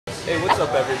Hey, what's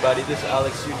up everybody? This is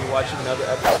Alex Yu. You're watching another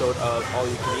episode of All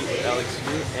You Can Eat with Alex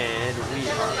Yu, and we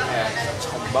are at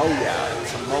Tomoya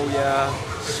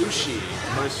Sushi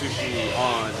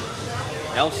on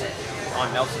Nelson.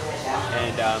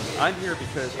 And I'm here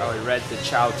because I read the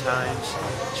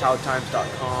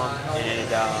chowtimes.com,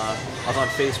 and I was on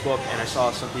Facebook and I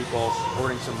saw some people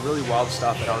ordering some really wild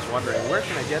stuff, and I was wondering, where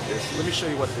can I get this? Let me show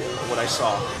you what I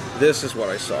saw. This is what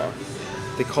I saw.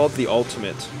 They called the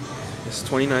Ultimate. It's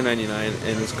 $29.99,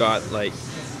 and it's got like,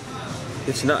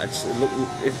 it's nuts.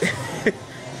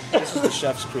 This is the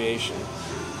chef's creation,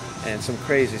 and some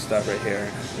crazy stuff right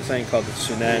here. There's something called the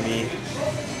Tsunami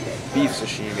Beef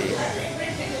Sashimi,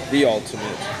 the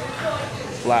Ultimate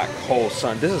Black Hole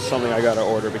Sun. This is something I gotta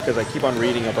order because I keep on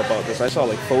reading up about this. I saw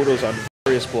like photos on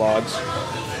various blogs,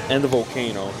 and the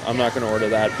volcano. I'm not gonna order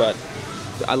that, but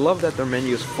I love that their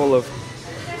menu is full of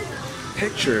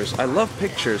pictures. I love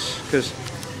pictures because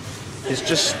it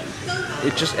just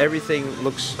everything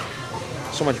looks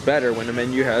so much better when the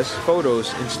menu has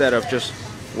photos instead of just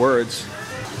words.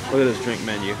 Look at this drink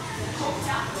menu.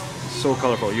 It's so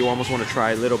colorful. You almost want to try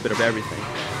a little bit of everything.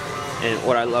 And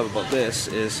what I love about this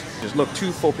is just look,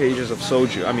 2 full pages of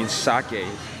soju. I mean sake.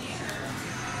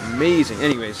 Amazing.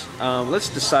 Anyways, let's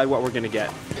decide what we're gonna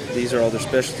get. These are all their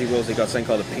specialty rolls. They got something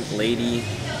called the Pink Lady,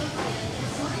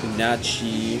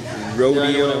 Nachi,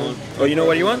 Rodeo. Oh, you know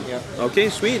what you want? Yeah. Okay,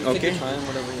 sweet. Okay. Take your time,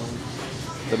 whatever you want.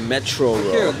 The Metro roll.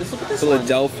 Here, let's look at this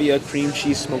Philadelphia cream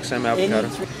cheese smoked salmon avocado.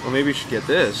 Well, maybe we should get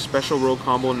this special roll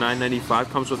combo, $9.95.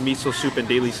 Comes with miso soup and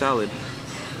daily salad.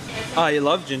 Ah, you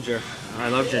love ginger. I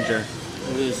love ginger.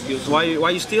 Why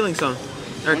are you stealing some?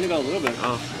 I only got a little bit.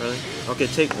 Oh, really? Okay,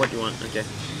 take what you want. Okay.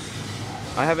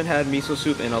 I haven't had miso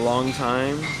soup in a long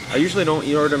time. I usually don't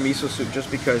order miso soup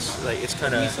just because like it's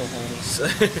kind of it's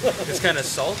kind of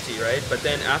salty, right? But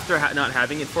then after not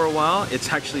having it for a while,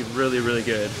 it's actually really, really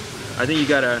good. I think you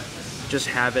gotta just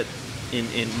have it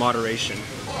in moderation.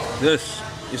 This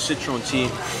is citron tea.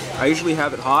 I usually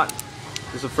have it hot.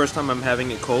 This is the first time I'm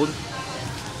having it cold,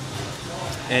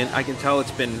 and I can tell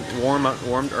it's been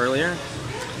warmed earlier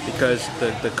because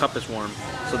the cup is warm.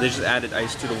 So they just added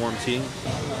ice to the warm tea.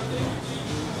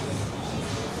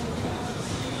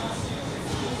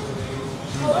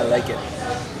 I like it.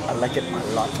 I like it a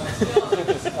lot. I was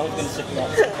gonna say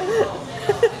that.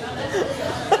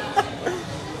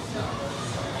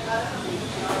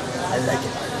 I like it a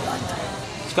lot.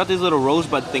 It's got these little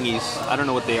rosebud thingies. I don't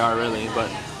know what they are really,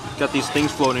 but it's got these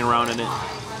things floating around in it.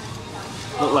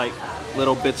 Look like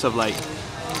little bits of like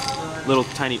little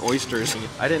tiny oysters.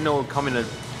 I didn't know it would come in a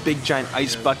big giant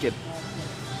ice bucket.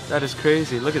 That is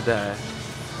crazy. Look at that.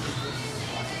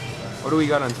 What do we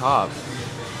got on top?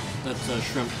 That's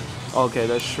shrimp. Okay,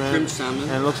 that's shrimp. Shrimp salmon.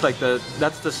 And it looks like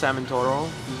that's the salmon toro.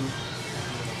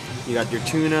 You got your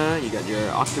tuna, you got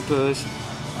your octopus.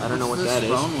 I don't know what that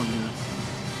is. Brown one here?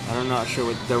 I'm not sure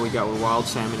what that we got with wild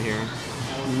salmon here.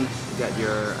 You got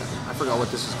your, I forgot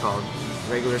what this is called.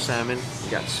 Regular salmon.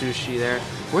 You got sushi there.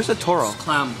 Where's the toro? It's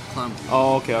clam.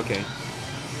 Oh, okay.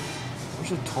 Where's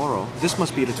the toro? This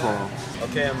must be the toro.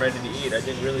 Okay, I'm ready to eat. I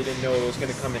really didn't know it was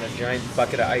gonna come in a giant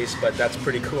bucket of ice, but that's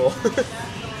pretty cool.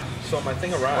 So my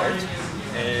thing arrived,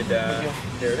 and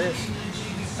there it is.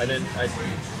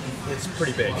 It's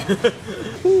pretty big.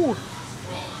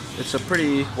 It's a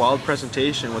pretty wild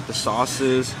presentation with the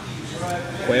sauces,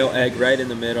 quail egg right in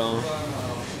the middle,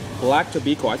 black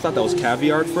tobiko. I thought that was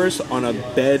caviar at first on a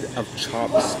bed of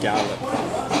chopped scallop.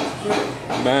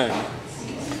 Man,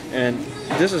 and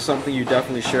this is something you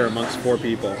definitely share amongst 4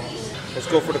 people. Let's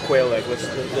go for the quail egg. Let's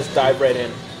dive right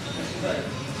in.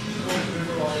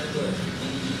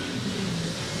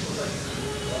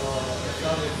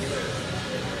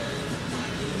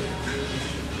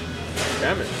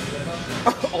 Damn it.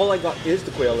 All I got is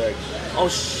the quail egg. Oh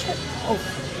shit. Oh.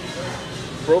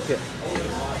 Broke it.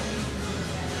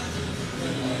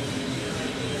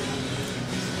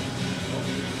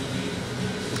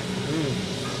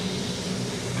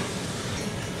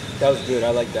 That was good. I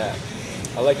like that.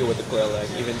 I like it with the quail egg,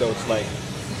 even though it's like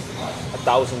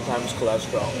 1,000 times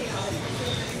cholesterol.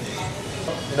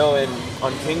 You know,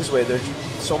 on Kingsway, there's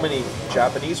so many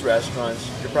Japanese restaurants.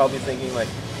 You're probably thinking like,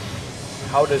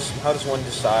 how does one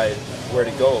decide where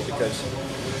to go, because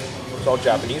it's all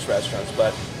Japanese restaurants?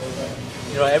 But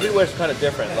you know, everywhere's kind of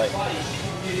different. Like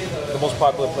the most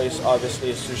popular place obviously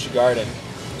is Sushi Garden.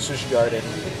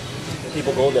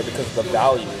 People go there because of the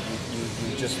value.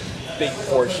 You just big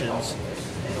portions,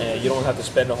 and you don't have to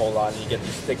spend a whole lot, and you get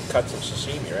these thick cuts of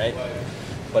sashimi, right?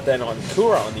 But then on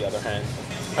Kura, on the other hand,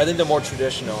 I think they're more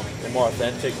traditional, they're more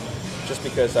authentic, just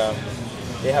because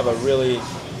they have a really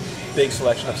big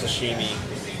selection of sashimi,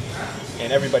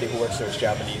 and everybody who works there is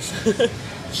Japanese.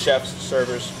 Chefs,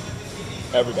 servers,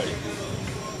 everybody.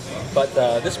 But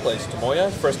this place,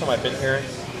 Tomoya, first time I've been here,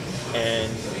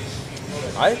 and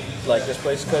I like this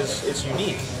place because it's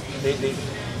unique.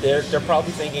 They're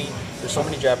probably thinking, there's so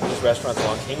many Japanese restaurants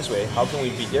along Kingsway, how can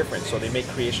we be different? So they make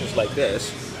creations like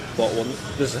this. Well,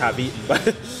 this is half eaten,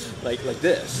 but like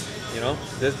this, you know?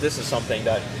 This is something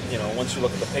that, you know, once you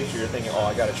look at the picture, you're thinking, oh,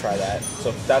 I gotta try that.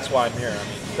 So that's why I'm here. I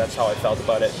mean, that's how I felt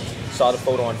about it. Saw the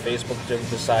photo on Facebook,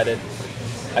 decided,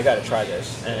 I gotta try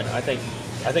this. And I think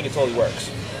it totally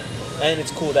works. And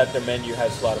it's cool that their menu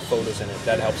has a lot of photos in it.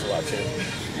 That helps a lot too.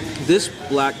 This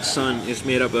black sun is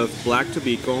made up of black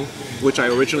tobiko, which I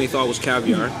originally thought was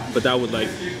caviar, but that would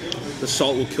the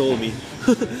salt will kill me.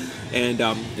 And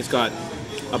it's got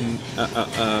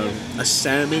a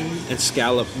salmon and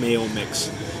scallop mayo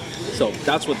mix. So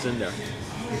that's what's in there.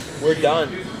 We're done.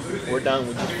 We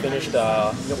just finished.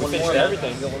 We finished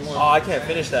everything. Oh, I can't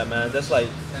finish that, man. That's like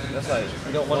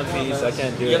one piece. I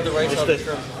can't do it. You have the rice on the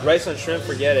shrimp. Rice on shrimp.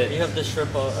 Forget it. You have the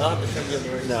shrimp. I'll have the shrimp. You have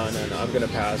the rice. No. I'm gonna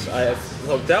pass.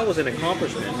 Look, that was an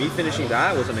accomplishment. Me finishing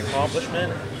that was an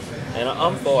accomplishment, and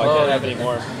I'm full. I can't have any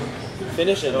more.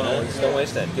 Finish it, man. Don't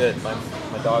waste it. Good. My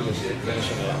dog is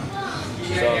finishing it.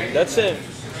 So that's it.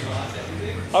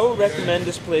 I would recommend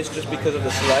this place just because of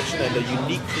the selection and the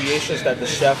unique creations that the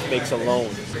chef makes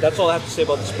alone. That's all I have to say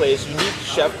about this place. Unique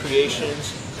chef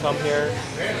creations. Come here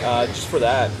just for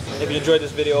that. If you enjoyed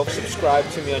this video, subscribe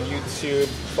to me on YouTube.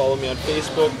 Follow me on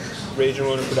Facebook, Ragin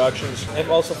Ronin Productions. And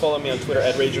also follow me on Twitter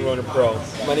at Ragin Ronin Pro.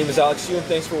 My name is Alex Yu, and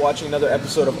thanks for watching another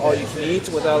episode of All You Can Eat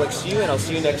with Alex Yu, and I'll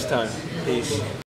see you next time. Peace.